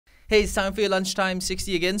Hey, it's time for your Lunchtime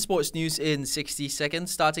 60 again. Sports news in 60 seconds,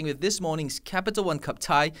 starting with this morning's Capital One Cup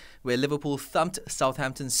tie, where Liverpool thumped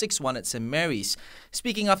Southampton 6-1 at St Mary's.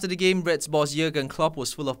 Speaking after the game, Reds boss Jurgen Klopp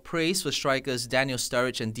was full of praise for strikers Daniel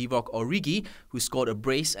Sturridge and Divock Origi, who scored a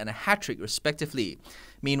brace and a hat-trick respectively.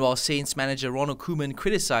 Meanwhile, Saints manager Ronald Koeman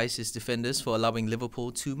criticised his defenders for allowing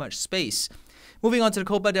Liverpool too much space. Moving on to the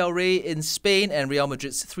Copa del Rey in Spain, and Real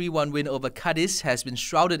Madrid's 3-1 win over Cadiz has been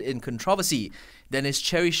shrouded in controversy. Dennis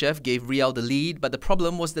Cheryshev gave Real the lead, but the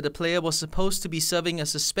problem was that the player was supposed to be serving a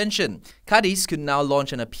suspension. Cadiz could now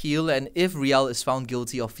launch an appeal, and if Real is found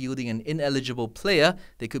guilty of fielding an ineligible player,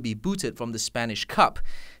 they could be booted from the Spanish Cup.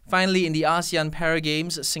 Finally, in the ASEAN Para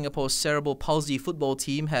Games, Singapore's Cerebral Palsy football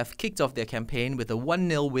team have kicked off their campaign with a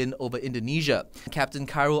 1-0 win over Indonesia. Captain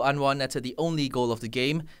Khairul Anwar netted the only goal of the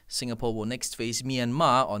game. Singapore will next face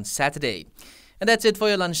Myanmar on Saturday. And that's it for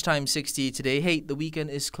your Lunchtime 60 today. Hey, the weekend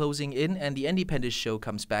is closing in and the Independent Show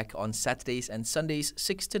comes back on Saturdays and Sundays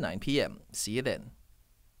 6 to 9 p.m. See you then.